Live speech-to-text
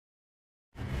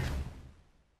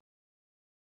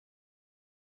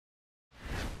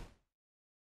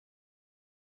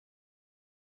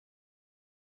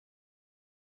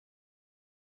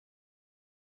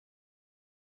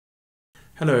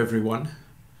Hello everyone.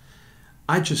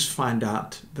 I just find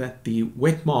out that the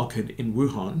wet market in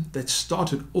Wuhan that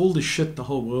started all the shit the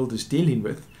whole world is dealing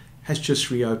with has just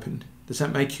reopened. Does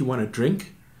that make you want to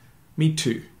drink? Me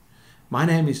too. My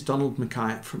name is Donald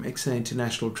Mackay from Cele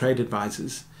International Trade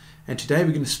Advisors, and today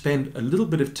we're going to spend a little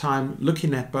bit of time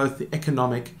looking at both the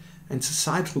economic and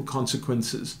societal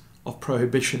consequences of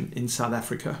prohibition in South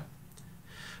Africa.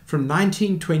 From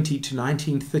 1920 to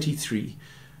 1933,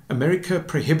 America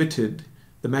prohibited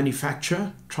the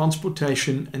manufacture,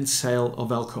 transportation and sale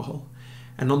of alcohol.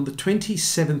 And on the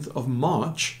 27th of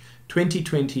March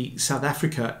 2020, South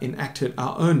Africa enacted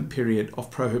our own period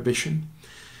of prohibition,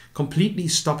 completely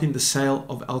stopping the sale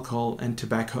of alcohol and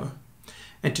tobacco.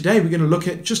 And today we're going to look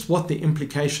at just what the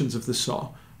implications of this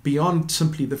are, beyond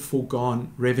simply the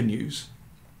foregone revenues.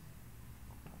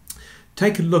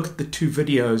 Take a look at the two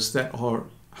videos that are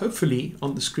hopefully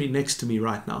on the screen next to me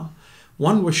right now.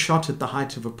 One was shot at the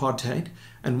height of apartheid,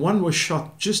 and one was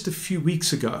shot just a few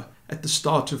weeks ago at the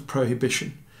start of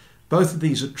prohibition. Both of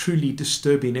these are truly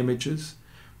disturbing images,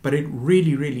 but it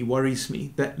really worries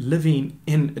me that living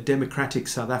in a democratic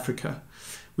South Africa,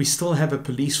 we still have a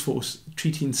police force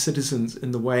treating citizens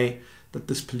in the way that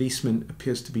this policeman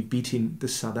appears to be beating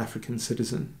this South African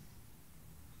citizen.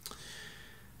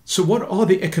 So what are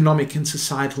the economic and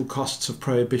societal costs of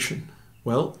prohibition?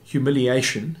 Well,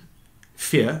 humiliation,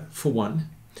 fear for one,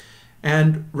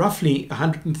 and roughly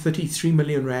 133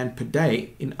 million rand per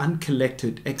day in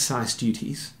uncollected excise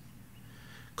duties.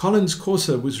 Collins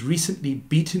Corsa was recently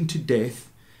beaten to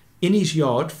death in his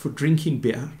yard for drinking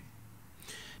beer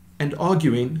and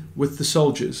arguing with the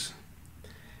soldiers.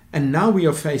 And now we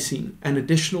are facing an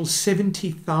additional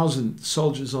 70,000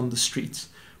 soldiers on the streets,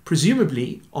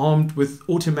 presumably armed with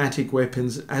automatic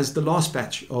weapons, as the last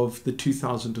batch of the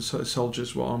 2,000 or so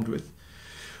soldiers were armed with.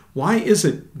 Why is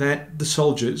it that the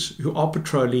soldiers who are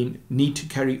patrolling need to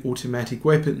carry automatic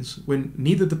weapons when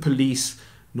neither the police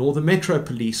nor the Metro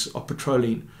Police are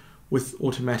patrolling with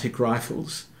automatic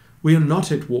rifles? We are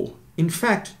not at war. In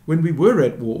fact, when we were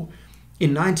at war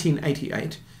in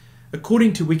 1988,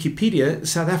 according to Wikipedia,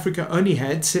 South Africa only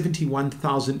had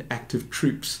 71,000 active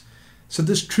troops. So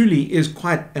this truly is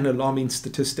quite an alarming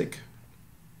statistic.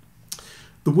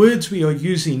 The words we are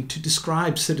using to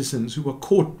describe citizens who are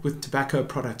caught with tobacco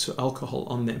products or alcohol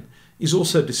on them is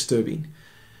also disturbing.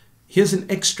 Here's an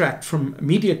extract from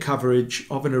media coverage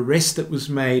of an arrest that was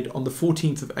made on the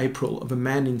 14th of April of a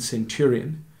man in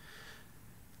Centurion.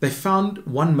 They found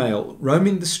one male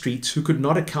roaming the streets who could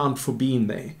not account for being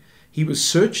there. He was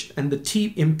searched and the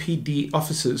TMPD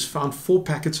officers found 4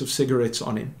 packets of cigarettes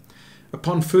on him.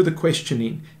 Upon further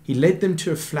questioning, he led them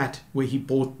to a flat where he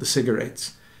bought the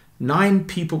cigarettes. 9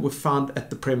 people were found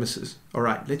at the premises. All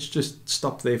right, let's just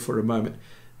stop there for a moment.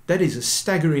 That is a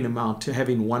staggering amount to have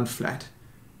in one flat.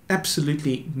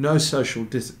 Absolutely no social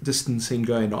distancing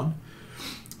going on.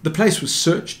 The place was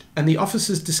searched and the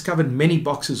officers discovered many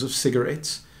boxes of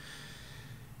cigarettes.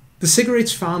 The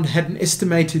cigarettes found had an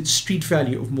estimated street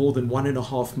value of more than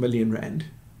 1.5 million rand.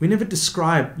 We never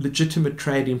describe legitimate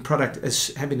trade in product as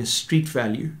having a street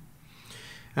value.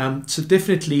 So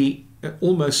definitely,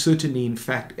 almost certainly, in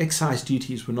fact, excise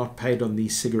duties were not paid on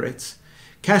these cigarettes.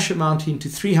 Cash amounting to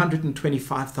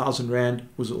 325,000 rand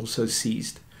was also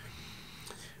seized.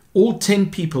 All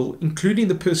 10 people, including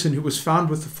the person who was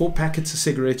found with the 4 packets of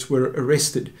cigarettes, were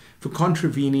arrested for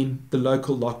contravening the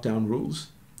local lockdown rules.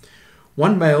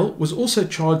 One male was also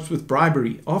charged with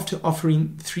bribery after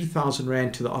offering 3,000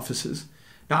 rand to the officers.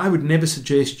 Now, I would never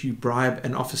suggest you bribe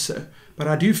an officer, but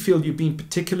I do feel you're being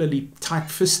particularly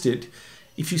tight-fisted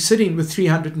if you're sitting with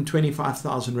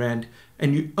 325,000 rand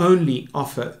and you only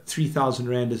offer 3,000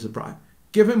 rand as a bribe.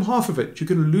 Give him half of it. You're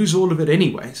going to lose all of it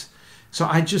anyways. So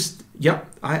I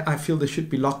feel they should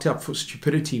be locked up for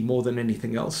stupidity more than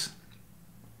anything else.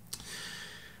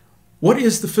 What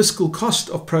is the fiscal cost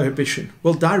of prohibition?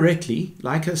 Well, directly,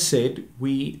 like I said,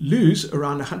 we lose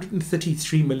around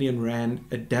 133 million rand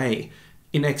a day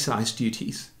in excise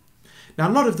duties. Now,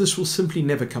 a lot of this will simply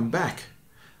never come back.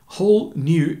 Whole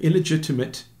new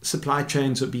illegitimate supply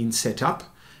chains are being set up,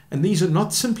 and these are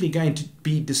not simply going to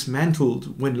be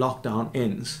dismantled when lockdown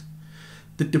ends.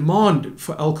 The demand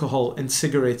for alcohol and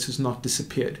cigarettes has not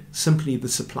disappeared, simply the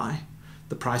supply.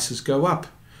 The prices go up.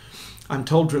 I'm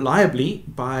told reliably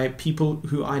by people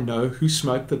who I know who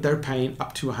smoke that they're paying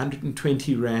up to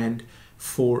 120 rand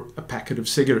for a packet of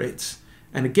cigarettes.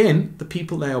 And again, the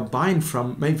people they are buying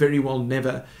from may very well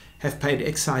never have paid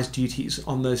excise duties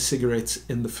on those cigarettes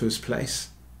in the first place.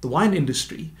 The wine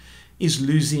industry is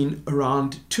losing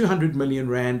around 200 million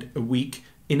rand a week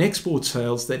in export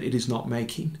sales that it is not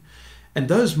making. And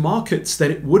those markets that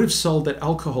it would have sold that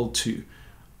alcohol to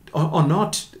are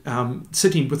not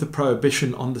sitting with a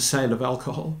prohibition on the sale of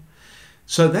alcohol.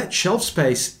 So that shelf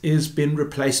space is been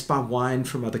replaced by wine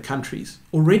from other countries.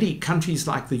 Already countries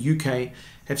like the UK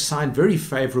have signed very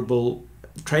favorable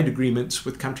trade agreements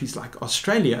with countries like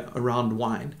Australia around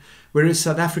wine, whereas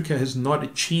South Africa has not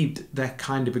achieved that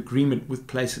kind of agreement with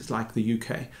places like the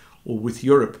UK or with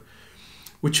Europe,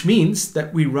 which means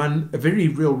that we run a very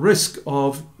real risk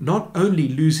of not only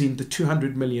losing the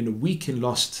 200 million a week in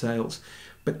lost sales,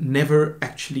 but never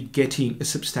actually getting a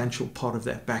substantial part of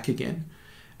that back again.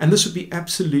 And this would be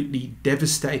absolutely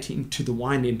devastating to the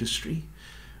wine industry.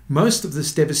 Most of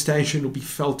this devastation will be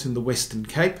felt in the Western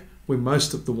Cape, where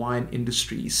most of the wine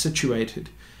industry is situated.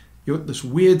 You've got this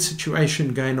weird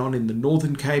situation going on in the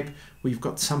Northern Cape, where you've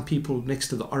got some people next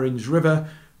to the Orange River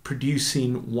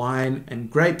producing wine and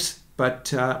grapes,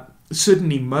 but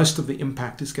certainly most of the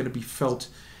impact is going to be felt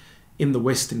in the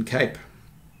Western Cape.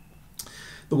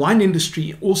 The wine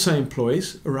industry also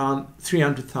employs around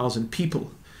 300,000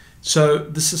 people. So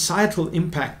the societal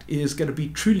impact is going to be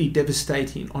truly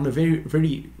devastating on a very,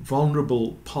 very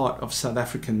vulnerable part of South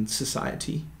African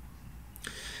society.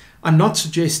 I'm not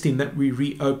suggesting that we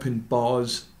reopen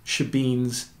bars,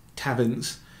 shebeens,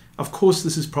 taverns. Of course,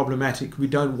 this is problematic. We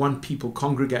don't want people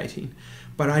congregating.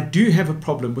 But I do have a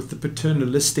problem with the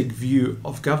paternalistic view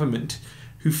of government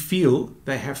who feel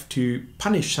they have to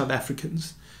punish South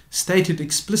Africans, stated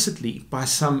explicitly by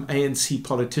some ANC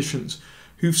politicians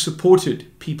who've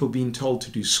supported people being told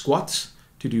to do squats,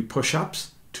 to do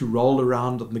push-ups, to roll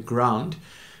around on the ground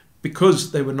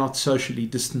because they were not socially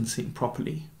distancing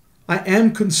properly. I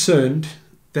am concerned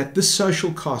that this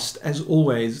social cost, as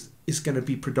always, is going to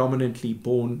be predominantly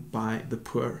borne by the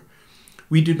poor.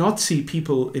 We do not see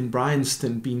people in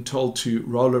Bryanston being told to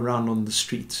roll around on the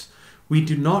streets. We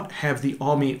do not have the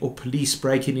army or police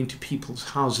breaking into people's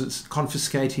houses,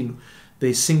 confiscating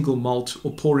their single malt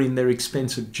or pouring their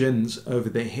expensive gins over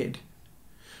their head.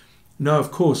 No,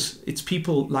 of course, it's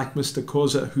people like Mr.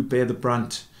 Khoza who bear the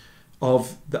brunt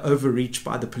of the overreach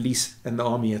by the police and the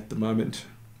army at the moment.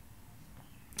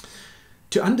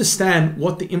 To understand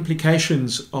what the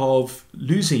implications of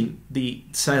losing the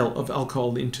sale of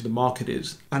alcohol into the market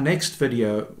is, our next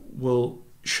video will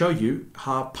show you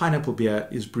how pineapple beer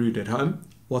is brewed at home,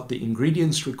 what the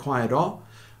ingredients required are.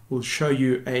 We'll show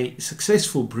you a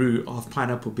successful brew of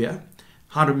pineapple beer,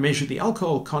 how to measure the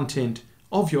alcohol content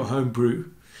of your home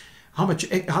brew, how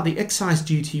the excise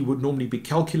duty would normally be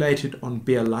calculated on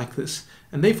beer like this,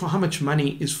 and therefore how much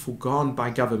money is forgone by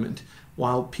government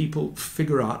while people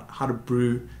figure out how to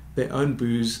brew their own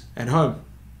booze at home.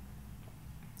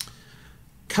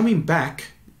 Coming back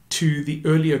to the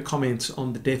earlier comments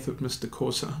on the death of Mr.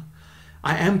 Khoza,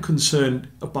 I am concerned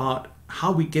about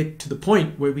how we get to the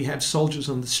point where we have soldiers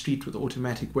on the street with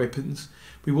automatic weapons.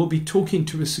 We will be talking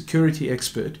to a security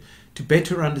expert to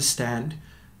better understand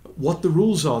what the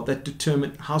rules are that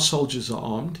determine how soldiers are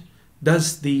armed.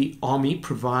 Does the army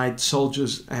provide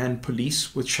soldiers and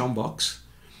police with sjamboks?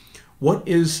 What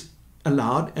is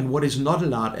allowed and what is not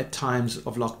allowed at times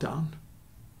of lockdown?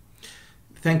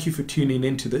 Thank you for tuning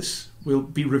into this. We'll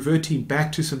be reverting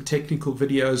back to some technical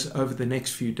videos over the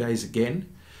next few days again.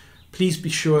 Please be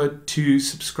sure to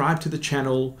subscribe to the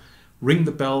channel, ring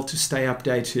the bell to stay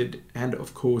updated, and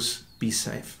of course, be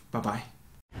safe. Bye-bye.